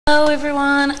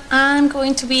everyone, I'm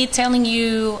going to be telling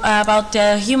you about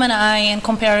the human eye and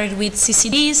compare it with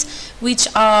CCDs, which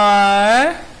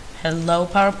are, hello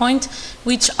PowerPoint,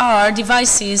 which are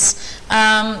devices.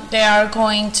 They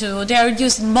are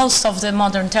used in most of the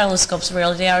modern telescopes.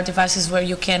 Really, they are devices where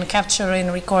you can capture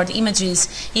and record images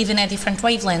even at different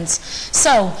wavelengths.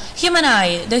 So,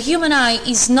 the human eye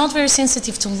is not very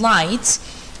sensitive to light.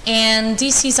 And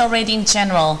this is already in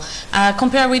general.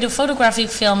 Compared with a photographic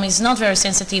film is not very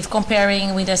sensitive.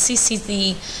 Comparing with a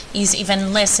CCD is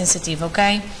even less sensitive,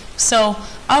 okay? So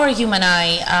our human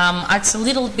eye acts a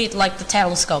little bit like the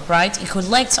telescope, right? It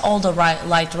collects all the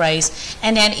light rays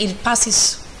and then it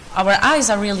passes. Our eyes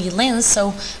are really a lens,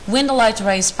 so when the light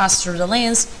rays pass through the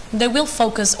lens, they will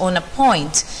focus on a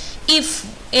point. If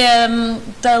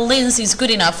the lens is good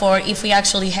enough, or if we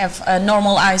actually have a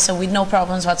normal eye, so with no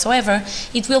problems whatsoever,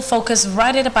 it will focus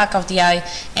right at the back of the eye,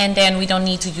 and then we don't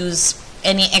need to use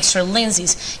any extra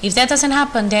lenses. If that doesn't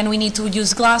happen, then we need to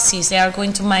use glasses. They are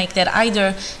going to make that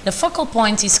either the focal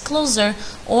point is closer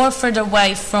or further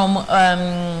away from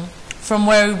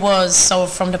where it was, so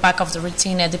from the back of the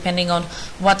retina, depending on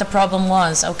what the problem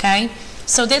was, okay?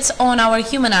 So that's on our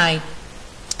human eye.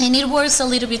 And it works a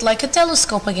little bit like a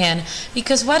telescope again,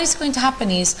 because what is going to happen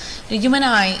is the human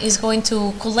eye is going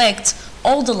to collect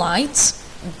all the lights,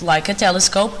 like a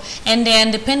telescope, and then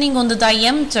depending on the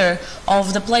diameter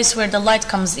of the place where the light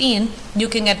comes in, you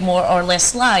can get more or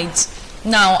less light.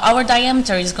 Now, our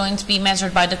diameter is going to be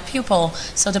measured by the pupil,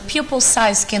 so the pupil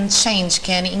size can change,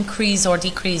 can increase or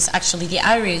decrease. Actually, the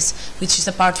iris, which is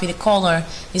the part with the color,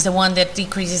 is the one that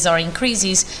decreases or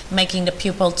increases, making the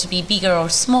pupil to be bigger or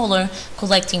smaller,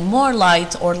 collecting more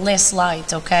light or less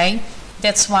light, okay?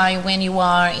 That's why when you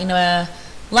are in a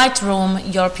light room,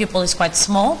 your pupil is quite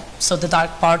small, so the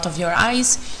dark part of your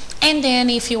eyes, and then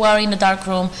if you are in a dark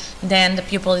room, then the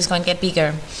pupil is going to get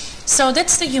bigger. So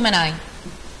that's the human eye.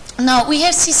 Now we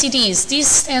have CCDs. This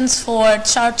stands for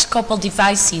charge coupled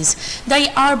devices. They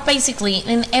are basically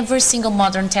in every single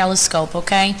modern telescope,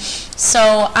 okay?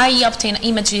 So I obtain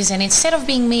images, and instead of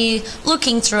being me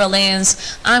looking through a lens,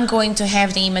 I'm going to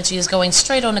have the images going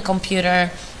straight on the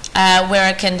computer, where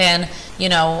I can then, you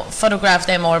know, photograph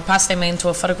them or pass them into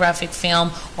a photographic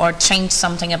film or change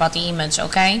something about the image,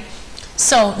 okay?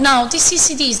 So now these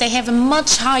CCDs, they have a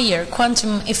much higher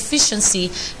quantum efficiency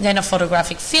than a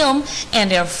photographic film, and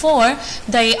therefore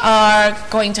they are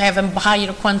going to have a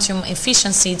higher quantum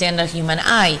efficiency than the human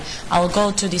eye. I'll go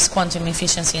to this quantum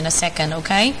efficiency in a second,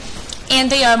 okay?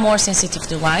 And they are more sensitive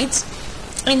to light,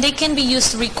 and they can be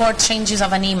used to record changes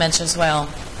of an image as well.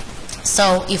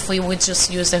 So if we would just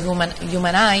use the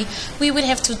human eye, we would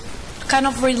have to kind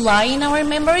of rely on our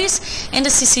memories, and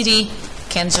the CCD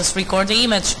can just record the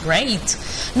image. Great.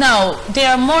 Now,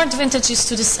 there are more advantages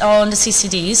to this on the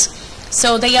CCDs.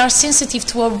 So they are sensitive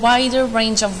to a wider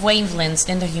range of wavelengths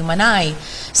than the human eye.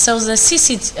 So the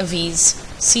CCDs,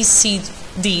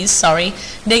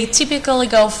 they typically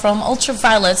go from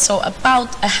ultraviolet, so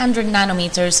about 100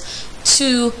 nanometers,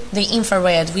 to the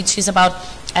infrared, which is about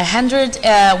 1,100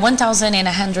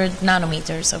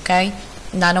 nanometers, okay?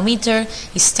 Nanometer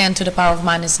is 10 to the power of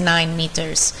minus 9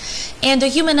 meters. And the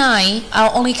human eye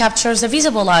only captures the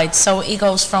visible light, so it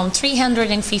goes from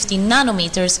 350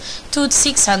 nanometers to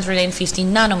 650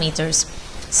 nanometers.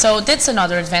 So that's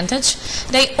another advantage.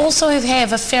 They also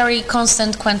have a very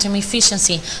constant quantum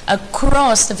efficiency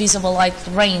across the visible light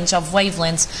range of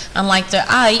wavelengths, unlike the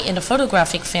eye in the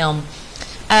photographic film.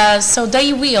 So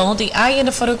the eye in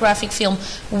the photographic film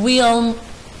will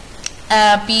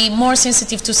be more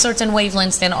sensitive to certain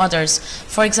wavelengths than others.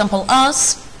 For example,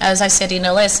 us, as I said in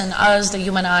the lesson, the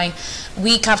human eye,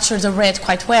 we capture the red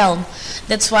quite well.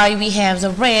 That's why we have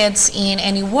the reds in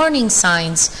any warning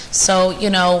signs. So, you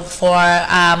know, for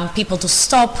people to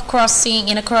stop crossing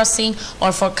in a crossing,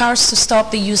 or for cars to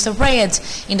stop, they use the red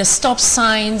in the stop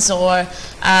signs, or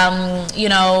you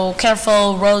know,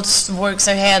 careful, roads works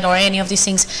ahead, or any of these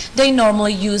things. They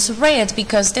normally use red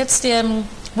because that's the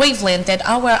wavelength that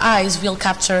our eyes will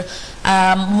capture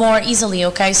more easily,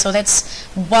 okay? So that's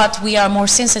what we are more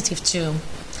sensitive to.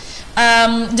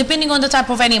 Depending on the type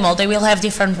of animal, they will have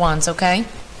different ones, okay?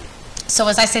 So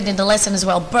as I said in the lesson as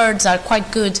well, birds are quite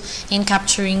good in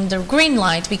capturing the green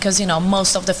light because, you know,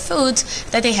 most of the food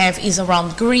that they have is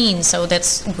around green, so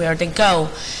that's where they go.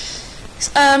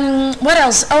 What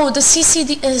else? Oh, the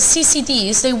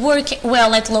CCDs, they work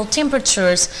well at low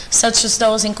temperatures, such as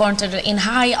those encountered in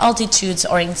high altitudes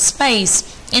or in space.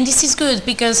 And this is good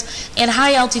because at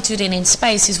high altitude and in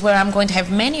space is where I'm going to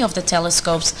have many of the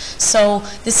telescopes. So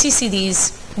the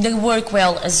CCDs, they work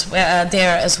well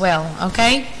there as well,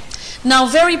 okay? Now,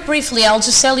 very briefly, I'll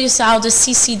just tell you how the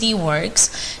CCD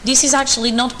works. This is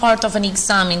actually not part of an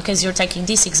exam in case you're taking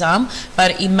this exam,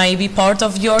 but it may be part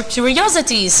of your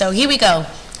curiosity. So here we go.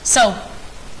 So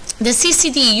the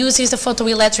CCD uses the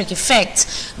photoelectric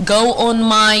effect. Go on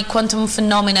my quantum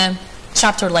phenomena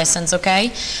chapter lessons,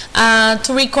 okay,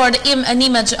 to record an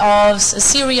image of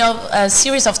a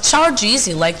series of charges,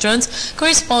 electrons,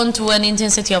 correspond to an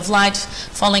intensity of light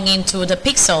falling into the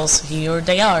pixels. Here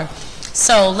they are.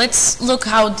 So let's look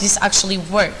how this actually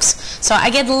works. So I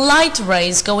get light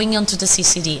rays going onto the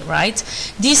CCD, right?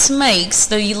 This makes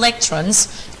the electrons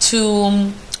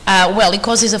to well, it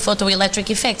causes a photoelectric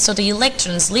effect. So the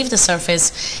electrons leave the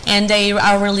surface and they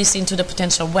are released into the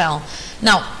potential well.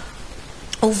 Now,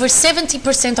 over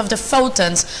 70% of the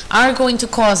photons are going to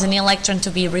cause an electron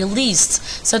to be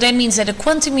released. So that means that the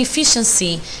quantum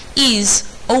efficiency is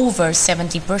over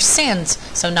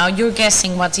 70%. So now you're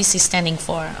guessing what this is standing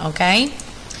for, okay?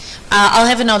 I'll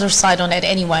have another slide on that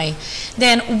anyway.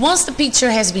 Then once the picture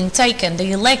has been taken,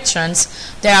 the electrons,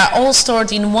 they are all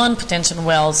stored in one potential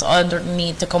wells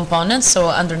underneath the components, so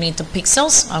underneath the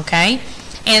pixels, okay?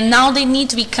 And now they need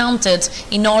to be counted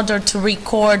in order to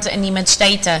record an image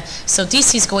data. So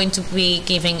this is going to be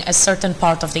giving a certain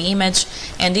part of the image,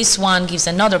 and this one gives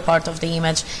another part of the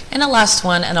image, and the last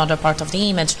one another part of the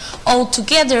image. All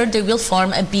together they will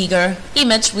form a bigger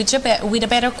image with a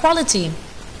better quality.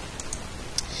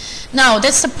 Now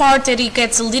that's the part that it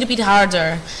gets a little bit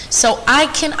harder. So I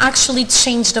can actually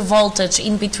change the voltage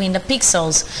in between the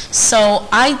pixels. So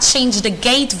I change the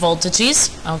gate voltages,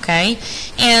 okay,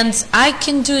 and I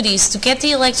can do this to get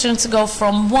the electrons to go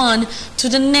from one to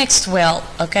the next well,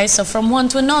 okay, so from one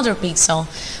to another pixel.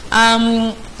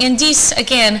 And this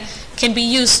again can be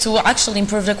used to actually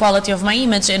improve the quality of my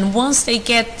image, and once they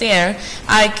get there,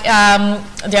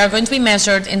 they are going to be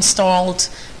measured and stored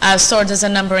as a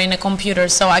number in a computer.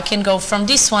 So I can go from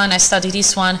this one, I study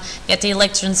this one, get the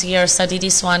electrons here, study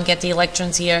this one, get the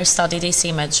electrons here, study this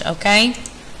image, okay?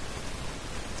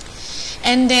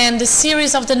 And then the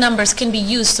series of the numbers can be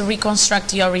used to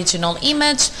reconstruct the original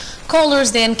image.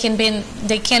 Colors then can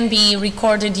be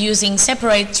recorded using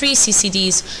separate 3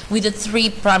 CCDs with the 3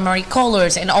 primary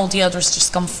colors, and all the others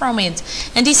just come from it.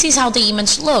 And this is how the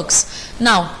image looks.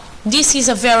 Now, this is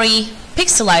a very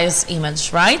pixelized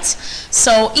image, right?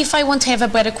 So if I want to have a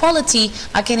better quality,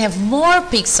 I can have more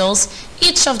pixels.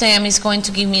 Each of them is going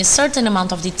to give me a certain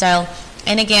amount of detail.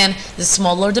 And again, the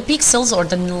smaller the pixels, or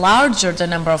the larger the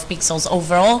number of pixels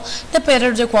overall, the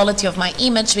better the quality of my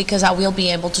image, because I will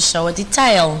be able to show a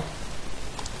detail.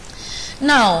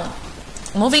 Now,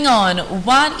 moving on,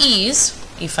 what is,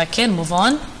 if I can move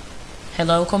on,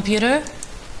 hello computer,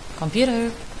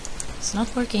 computer, it's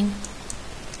not working.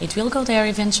 It will go there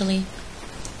eventually.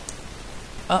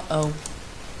 Uh-oh.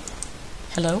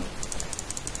 Hello?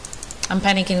 I'm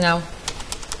panicking now.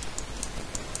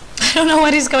 I don't know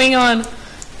what is going on.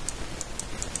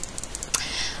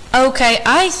 Okay,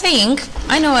 I think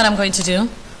I know what I'm going to do.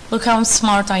 Look how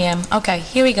smart I am. Okay,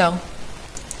 here we go.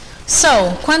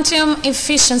 So, quantum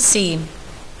efficiency.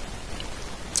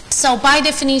 So, by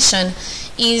definition,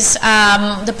 is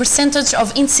the percentage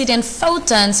of incident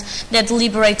photons that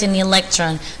liberate an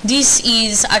electron. This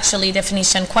is actually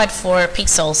definition quite for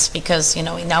pixels, because, you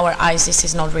know, in our eyes this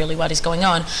is not really what is going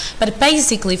on. But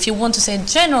basically, if you want to say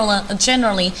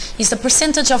generally, is the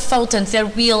percentage of photons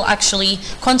that will actually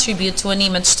contribute to an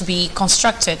image to be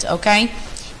constructed, okay?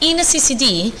 In a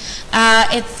CCD,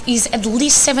 it is at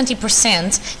least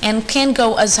 70% and can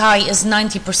go as high as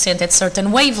 90% at certain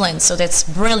wavelengths, so that's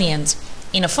brilliant.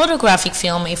 In a photographic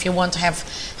film, if you want to have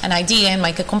an idea and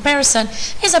make a comparison,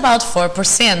 is about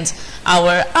 4%.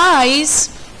 Our eyes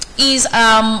is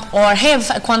or have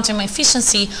a quantum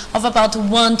efficiency of about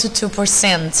 1 to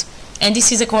 2%. And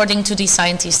this is according to the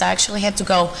scientists. I actually had to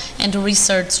go and do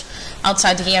research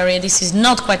outside the area. This is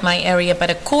not quite my area, but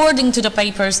according to the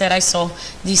papers that I saw,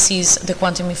 this is the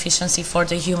quantum efficiency for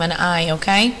the human eye,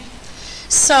 okay?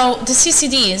 So the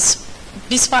CCDs,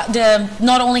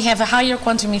 not only have a higher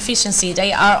quantum efficiency,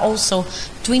 they are also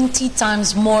 20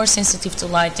 times more sensitive to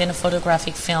light than a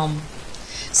photographic film.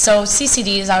 So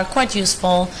CCDs are quite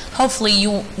useful. Hopefully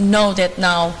you know that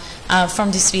now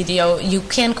from this video. You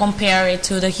can compare it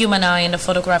to the human eye and the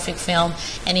photographic film,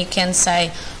 and you can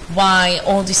say why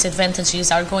all these advantages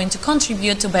are going to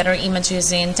contribute to better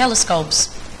images in telescopes.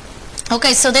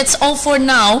 Okay, so that's all for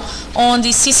now on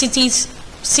the CCD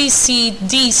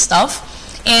stuff.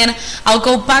 And I'll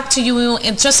go back to you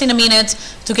just in a minute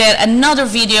to get another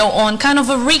video on kind of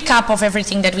a recap of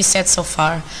everything that we said so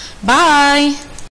far. Bye!